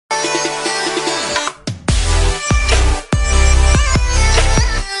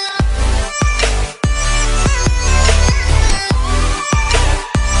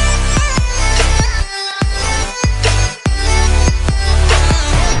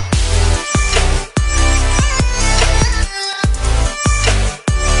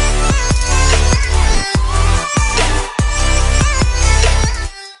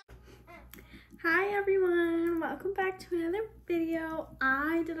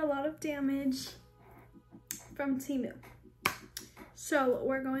I did a lot of damage from Temu. So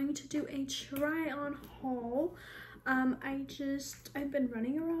we're going to do a try on haul. I've been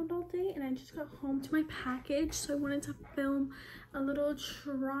running around all day and I just got home to my package, so I wanted to film a little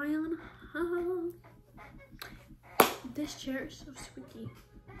try on haul. This chair is so squeaky.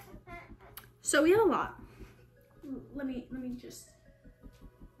 So we have a lot.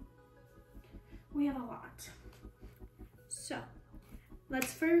 We have a lot. So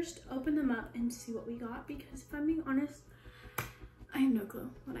let's first open them up and see what we got, because if I'm being honest, I have no clue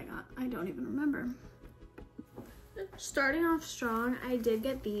what I got. I don't even remember. Starting off strong, I did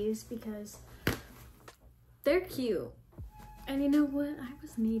get these because they're cute. And you know what? I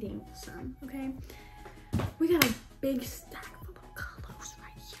was needing some, okay? We got a big stack full of clothes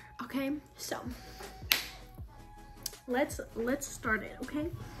right here, okay? So, let's start it, okay?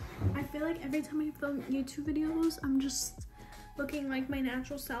 I feel like every time I film YouTube videos, I'm just looking like my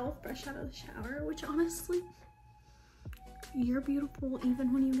natural self, fresh out of the shower, which honestly, you're beautiful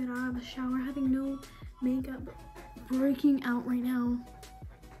even when you get out of the shower having no makeup, breaking out right now.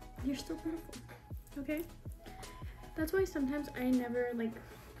 You're still beautiful, okay? That's why sometimes I never like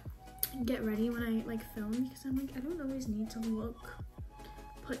get ready when I like film, because I'm like, I don't always need to look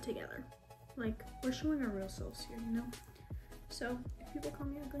put together. Like, we're showing our real selves here, you know? So if people call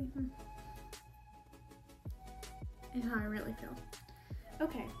me ugly, it's how I really feel.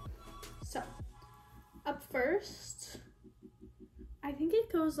 Okay, so up first, I think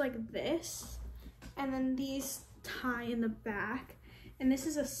it goes like this, and then these tie in the back, and this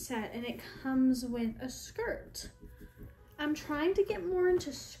is a set and it comes with a skirt. I'm trying to get more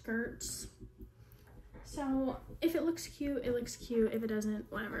into skirts, so if it looks cute, it looks cute. If it doesn't,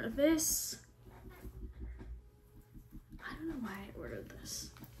 whatever. This, I don't know why I ordered this.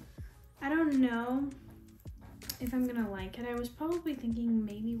 I don't know if I'm gonna like it. I was probably thinking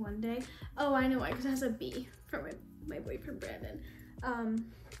maybe one day. Oh, I know why, because it has a B for my boyfriend Brandon.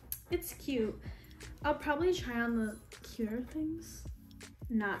 It's cute. I'll probably try on the cuter things.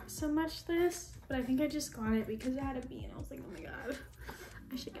 Not so much this, but I think I just got it because it had a B and I was like, oh my god,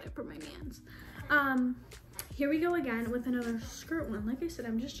 I should get it for my mans. Here we go again with another skirt one. Like I said,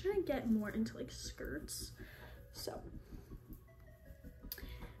 I'm just trying to get more into like skirts. So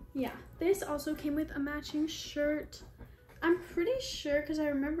yeah, this also came with a matching shirt. I'm pretty sure, because I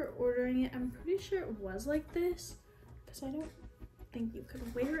remember ordering it, I'm pretty sure it was like this, because I don't think you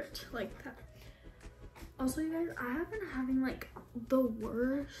could wear it like that. Also, you guys, I have been having like the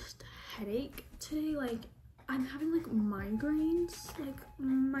worst headache today. Like, I'm having like migraines. Like,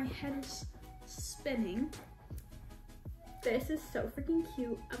 my head is spinning. This is so freaking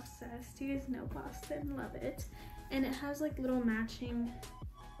cute. Obsessed. You guys know Boston. Love it. And it has like little matching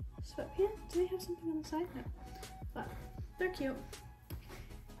sweatpants. Do they have something on the side? No. But they're cute.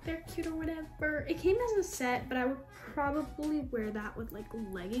 They're cute or whatever. It came as a set, but I would probably wear that with like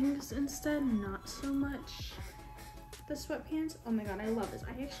leggings instead, not so much the sweatpants. Oh my god, I love this. I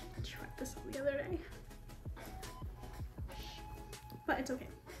actually tried this on the other day, but it's okay,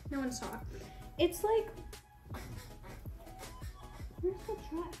 no one saw it. It's like, where's the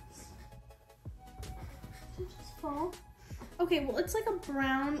dress? Did it just fall? Okay, well, it's like a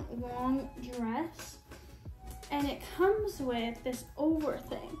brown long dress, and it comes with this over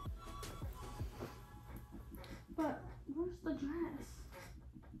thing. But where's the dress?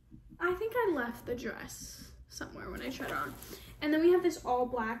 I think I left the dress somewhere when I tried it on. And then we have this all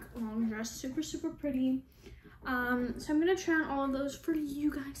black long dress, super, super pretty. So I'm gonna try on all of those for you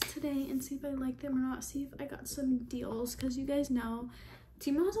guys today and see if I like them or not, see if I got some deals, because you guys know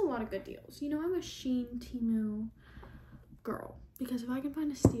Temu has a lot of good deals. You know, I'm a Shein Temu girl, because if I can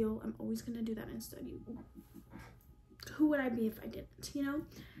find a steal, I'm always gonna do that instead. Who would I be if I didn't, you know?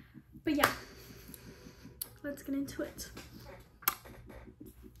 But yeah, let's get into it.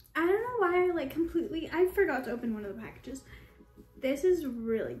 I don't know why I forgot to open one of the packages. This is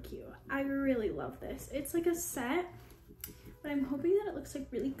really cute. I really love this. It's like a set, but I'm hoping that it looks like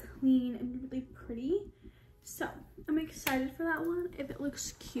really clean and really pretty. So I'm excited for that one. If it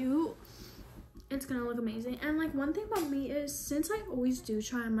looks cute, it's gonna look amazing. And like, one thing about me is, since I always do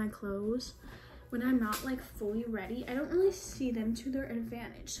try on my clothes when I'm not like fully ready, I don't really see them to their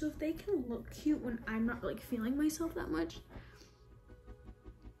advantage. So if they can look cute when I'm not like feeling myself that much,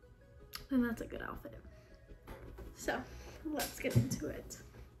 then that's a good outfit. So let's get into it.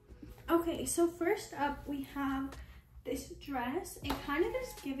 Okay, so first up we have this dress. It kind of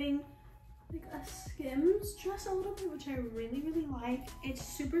is giving like a Skims dress a little bit, which I really, really like. It's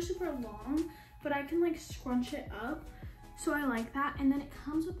super, super long, but I can like scrunch it up. So I like that. And then it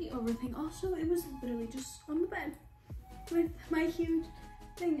comes with the over thing. Also, it was literally just on the bed with my huge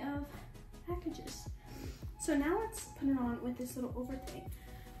thing of packages. So now let's put it on with this little over thing.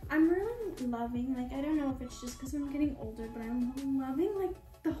 I'm really loving, like, I don't know if it's just because I'm getting older, but I'm loving like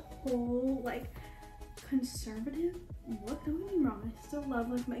the whole like conservative look. Don't get me wrong, I still love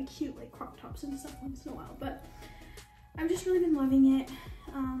like my cute like crop tops and stuff once in a while, but I've just really been loving it.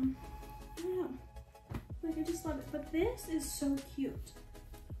 I don't know, like I just love it. But this is so cute.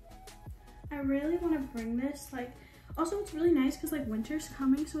 I really want to bring this, like, also it's really nice because like winter's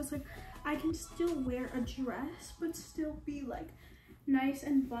coming, so it's like I can still wear a dress but still be like nice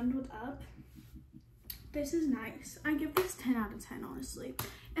and bundled up. This is nice. I give this 10 out of 10, honestly.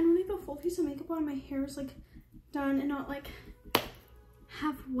 And when I have a full piece of makeup on, my hair is like done and not like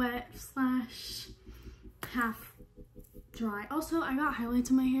half wet slash half dry. Also, I got highlights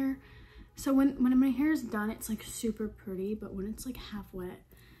in my hair, so when my hair is done, it's like super pretty, but when it's like half wet,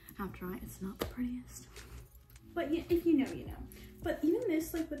 half dry, it's not the prettiest. But yeah, if you know, you know. But even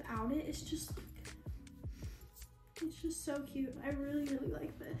this, like without it, it's just like, it's just so cute. I really, really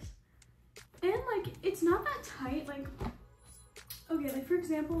like this. And like, it's not that tight. Like, okay, like for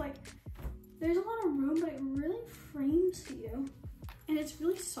example, like there's a lot of room, but it really frames you. And it's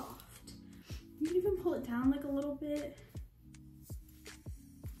really soft. You can even pull it down like a little bit.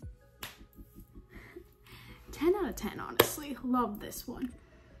 10 out of 10, honestly. Love this one.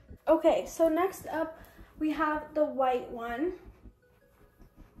 Okay, so next up, we have the white one.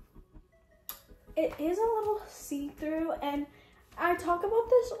 It is a little see-through, and I talk about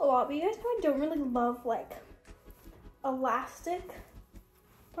this a lot, but you guys know I don't really love like elastic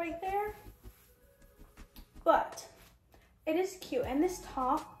right there, but it is cute. And this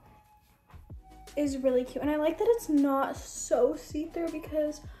top is really cute, and I like that it's not so see-through,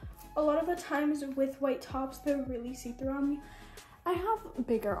 because a lot of the times with white tops, they're really see-through on me. I have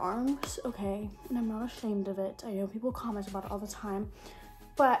bigger arms, okay, and I'm not ashamed of it. I know people comment about it all the time,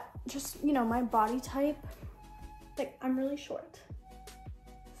 but just, you know, my body type, like, I'm really short.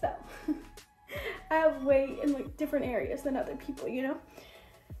 So, I have weight in, like, different areas than other people, you know?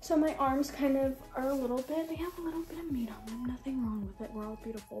 So my arms kind of are a little bit, they have a little bit of meat on them. Nothing wrong with it. We're all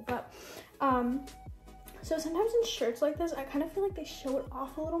beautiful. But, so sometimes in shirts like this, I kind of feel like they show it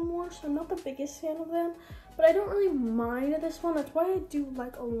off a little more. So I'm not the biggest fan of them. But I don't really mind this one. That's why I do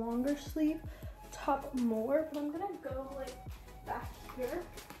like a longer sleeve top more. But I'm going to go like back here,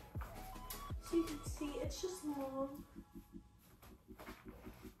 so you can see it's just long,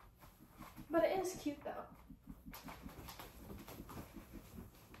 but it is cute though.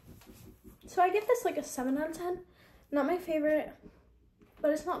 So I give this like a 7 out of 10. Not my favorite,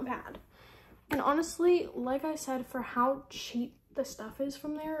 but it's not bad. And honestly, like I said, for how cheap the stuff is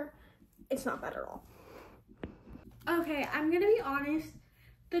from there, it's not bad at all. Okay, I'm gonna be honest,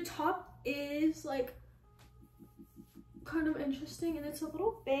 the top is like kind of interesting, and it's a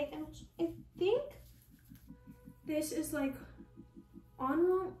little big, and I think this is like on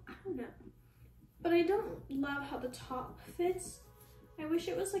wrong, I don't know, but I don't love how the top fits. I wish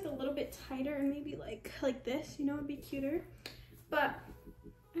it was like a little bit tighter, and maybe like this, you know, would be cuter. But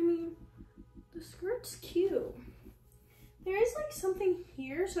I mean, the skirt's cute. There is like something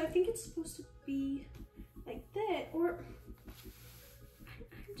here, so I think it's supposed to be like that, or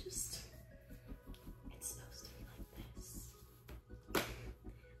I'm just, it's supposed to be like this.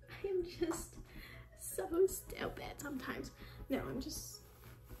 I am just so stupid sometimes. No, I'm just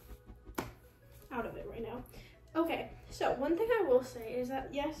out of it right now. Okay, so one thing I will say is that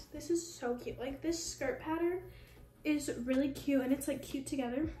yes, this is so cute. Like this skirt pattern is really cute, and it's like cute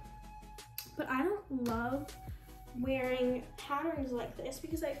together. But I don't love wearing patterns like this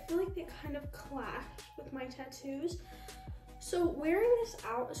because I feel like they kind of clash with my tattoos. So wearing this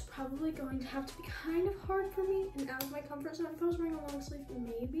out is probably going to have to be kind of hard for me and out of my comfort zone. If I was wearing a long sleeve,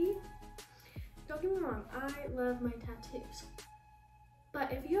 maybe. Don't get me wrong, I love my tattoos.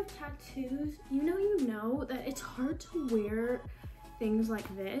 But if you have tattoos, you know that it's hard to wear things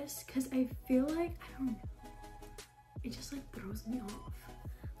like this because I feel like, I don't know, it just like throws me off.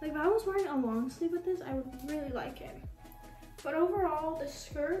 Like if I was wearing a long sleeve with this, I would really like it. But overall, the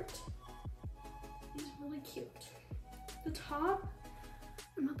skirt is really cute. The top,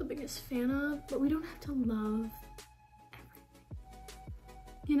 I'm not the biggest fan of, but we don't have to love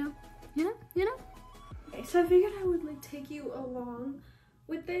everything. You know? Okay, so I figured I would like take you along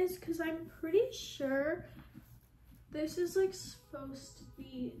with this because I'm pretty sure this is like supposed to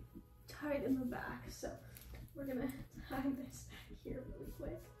be tied in the back. So we're gonna tie this here really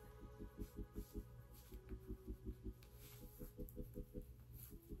quick.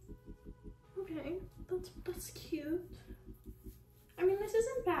 Okay, that's cute. I mean, this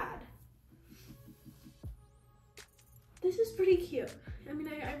isn't bad. This is pretty cute. I mean,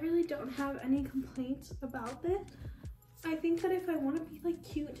 I don't have any complaints about this. I think that if I want to be like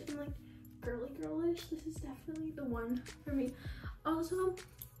cute and like girlish, this is definitely the one for me. Also,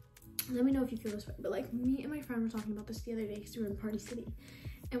 let me know if you feel this way, but like me and my friend were talking about this the other day because we were in Party City,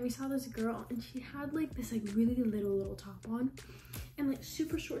 and we saw this girl and she had like this like really little top on and like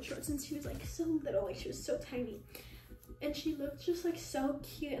super short shorts, and she was like so little, like she was so tiny, and she looked just like so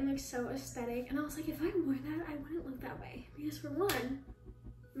cute and like so aesthetic. And I was like, if I wore that, I wouldn't look that way, because for one,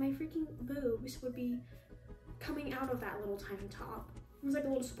 my freaking boobs would be coming out of that little tiny top. It was like a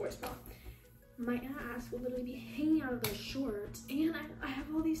little sports bra. My ass would literally be hanging out of those shorts, and I have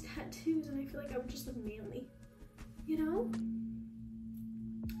all these tattoos, and I feel like I would just look manly, you know?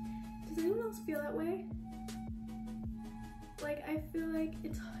 Does anyone else feel that way? Like, I feel like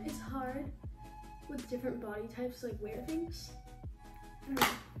it's hard with different body types to like wear things. I don't know.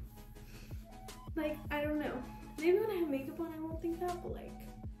 Like, I don't know. Maybe when I have makeup on I won't think that, but like,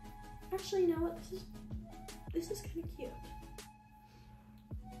 actually, you know what? This is kind of cute.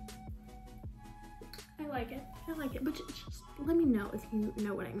 I like it, but just let me know if you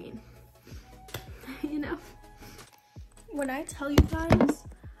know what I mean. You know? When I tell you guys,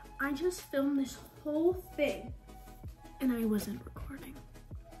 I just filmed this whole thing and I wasn't recording.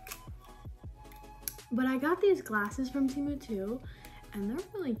 But I got these glasses from Temu too, and they're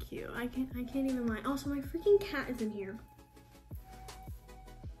really cute. I can't even lie. Also, my freaking cat is in here.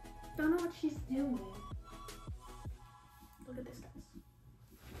 Don't know what she's doing. Look at this, guys.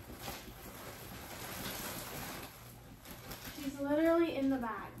 She's literally in the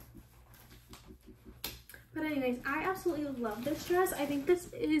bag. But anyways, I absolutely love this dress. I think this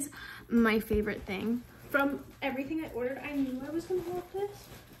is my favorite thing from everything I ordered. I knew I was gonna love this.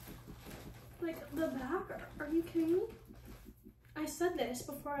 Like the back, are you kidding me? I said this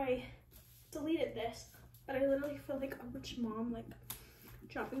before I deleted this, but I literally feel like a rich mom, like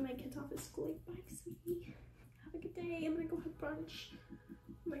dropping my kids off at school, like, bye sweetie, have a good day, I'm gonna go have brunch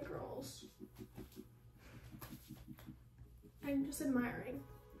with my girls. I'm just admiring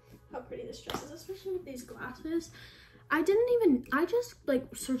how pretty this dress is, especially with these glasses. I just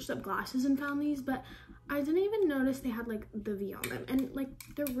like searched up glasses and found these, but I didn't even notice they had like the V on them, and like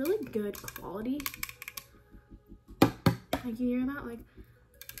they're really good quality. Like, you hear that? Like,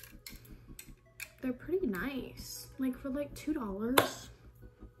 they're pretty nice. Like for like $2.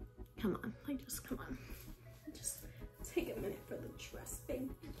 Come on, like just come on. Just take a minute for the dress, baby.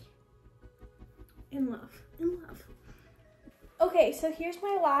 In love, in love. Okay, so here's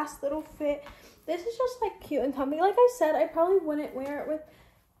my last little fit. This is just like cute and comfy. Like I said, I probably wouldn't wear it with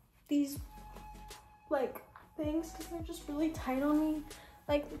these like things because they're just really tight on me.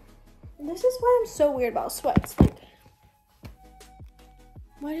 Like, this is why I'm so weird about sweats. Like,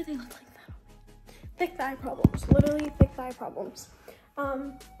 why do they look like that on me? Thick thigh problems, literally thick thigh problems.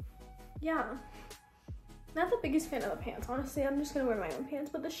 Yeah, not the biggest fan of the pants, honestly. I'm just gonna wear my own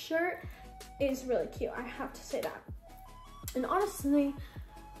pants, but the shirt is really cute, I have to say that. And honestly,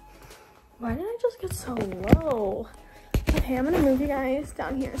 why did I just get so low? Okay, I'm gonna move you guys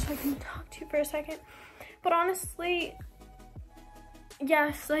down here so I can talk to you for a second. But honestly,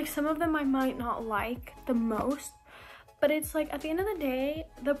 yes, like some of them I might not like the most, but it's like at the end of the day,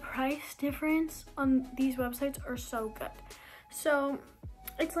 the price difference on these websites are so good. So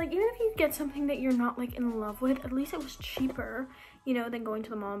it's like, even if you get something that you're not like in love with, at least it was cheaper, you know, than going to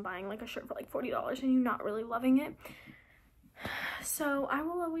the mall and buying like a shirt for like $40 and you not really loving it. So I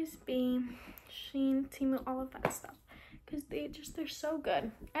will always be Shein, Temu, all of that stuff, because they're so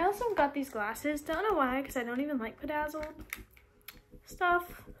good. I also got these glasses, don't know why, because I don't even like bedazzled stuff,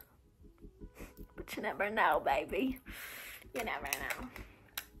 but you never know, baby, you never know.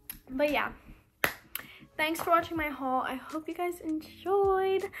 But yeah, thanks for watching my haul. I hope you guys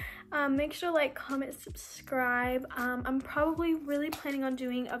enjoyed. Make sure to like, comment, subscribe. I'm probably really planning on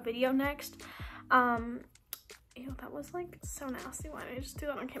doing a video next. Ew, that was like so nasty. Why did I just do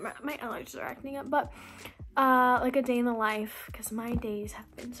that on camera? My allergies are acting up. But like a day in the life, because my days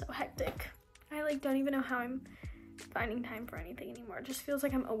have been so hectic. I like don't even know how I'm finding time for anything anymore. It just feels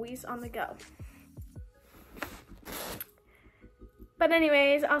like I'm always on the go. But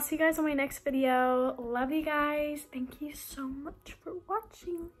anyways, I'll see you guys on my next video. Love you guys. Thank you so much for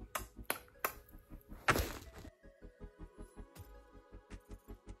watching.